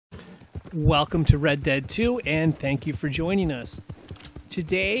Welcome to Red Dead 2 and thank you for joining us.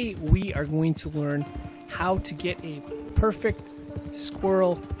 Today we are going to learn how to get a perfect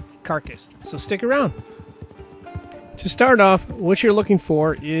squirrel carcass. So stick around. To start off, what you're looking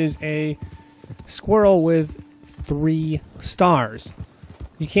for is a squirrel with 3 stars.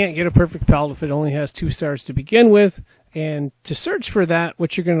 You can't get a perfect pelt if it only has 2 stars to begin with. And to search for that,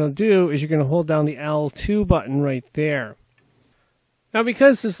 what you're going to do is you're going to hold down the L2 button right there. Now,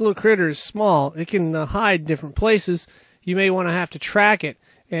 because this little critter is small, it can hide different places. You may want to have to track it.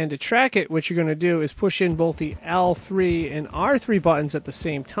 And to track it, what you're going to do is push in both the L3 and R3 buttons at the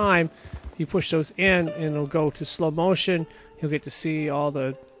same time. You push those in, and it'll go to slow motion. You'll get to see all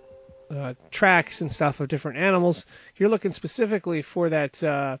the tracks and stuff of different animals. You're looking specifically for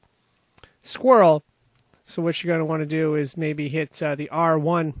that squirrel. So what you're going to want to do is maybe hit the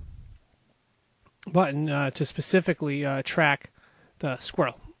R1 button to specifically track the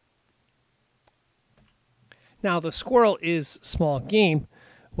squirrel. Now, the squirrel is small game.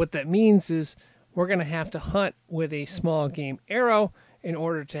 What that means is we're going to have to hunt with a small game arrow in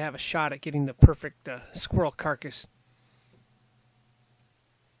order to have a shot at getting the perfect squirrel carcass.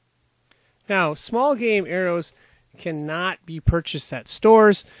 Now, small game arrows cannot be purchased at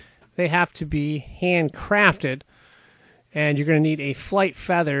stores. They have to be handcrafted, and you're going to need a flight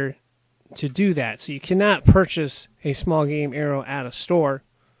feather to do that. So you cannot purchase a small game arrow at a store.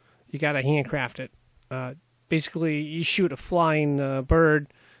 You got to handcraft it. Basically, you shoot a flying bird,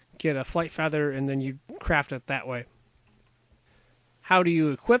 get a flight feather, and then you craft it that way. How do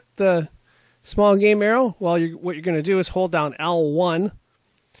you equip the small game arrow? Well, what you're going to do is hold down L1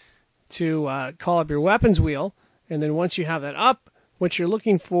 to call up your weapons wheel, and then once you have that up, what you're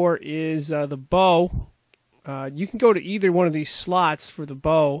looking for is the bow. You can go to either one of these slots for the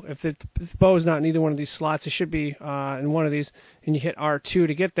bow. If the bow is not in either one of these slots, it should be in one of these, and you hit R2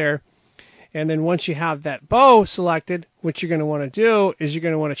 to get there. And then once you have that bow selected, what you're going to want to do is you're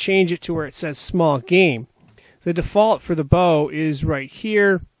going to want to change it to where it says small game. The default for the bow is right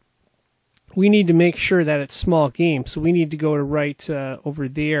here. We need to make sure that it's small game, so we need to go to right over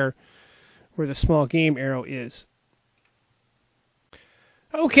there where the small game arrow is.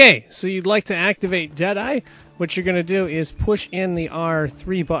 Okay, so you'd like to activate Deadeye. What you're going to do is push in the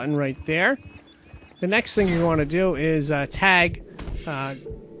R3 button right there. The next thing you want to do is tag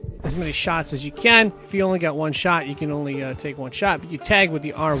as many shots as you can. If you only got one shot, you can only take one shot, but you tag with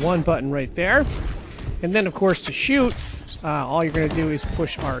the R1 button right there. And then, of course, to shoot, all you're going to do is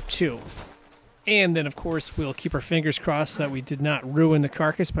push R2. And then, of course, we'll keep our fingers crossed that we did not ruin the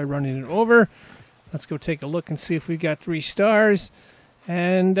carcass by running it over. Let's go take a look and see if we've got 3 stars.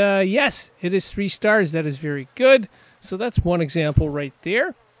 And yes, it is 3 stars. That is very good. So that's one example right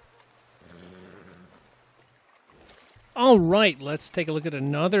there. All right, let's take a look at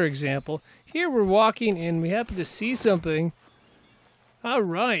another example. Here we're walking and we happen to see something. All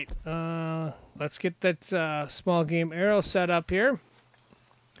right, let's get that small game arrow set up here.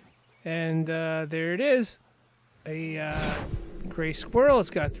 And there it is, a gray squirrel. It's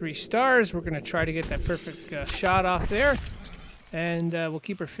got 3 stars. We're going to try to get that perfect shot off there. And we'll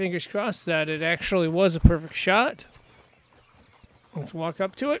keep our fingers crossed that it actually was a perfect shot. Let's walk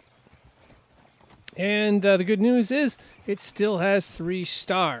up to it. And the good news is it still has 3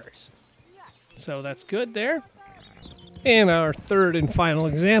 stars. So that's good there. And our third and final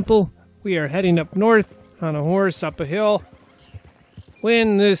example, we are heading up north on a horse up a hill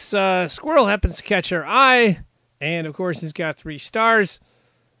when this squirrel happens to catch our eye. And of course, he's got 3 stars.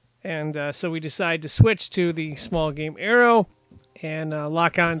 And so we decide to switch to the small game arrow and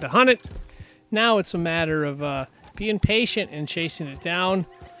lock on to hunt it. Now it's a matter of being patient and chasing it down.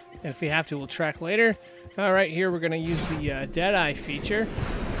 And if we have to, we'll track later. All right, here we're going to use the Deadeye feature.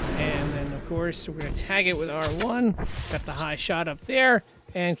 And then, of course, we're going to tag it with R1. Got the high shot up there.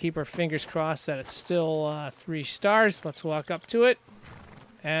 And keep our fingers crossed that it's still 3 stars. Let's walk up to it.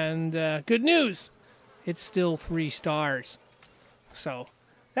 And good news, it's still 3 stars. So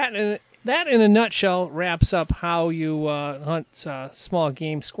that in a nutshell wraps up how you hunt small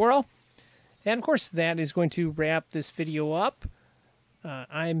game squirrel. And of course, that is going to wrap this video up.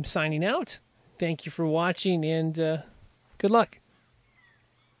 I'm signing out. Thank you for watching, and good luck.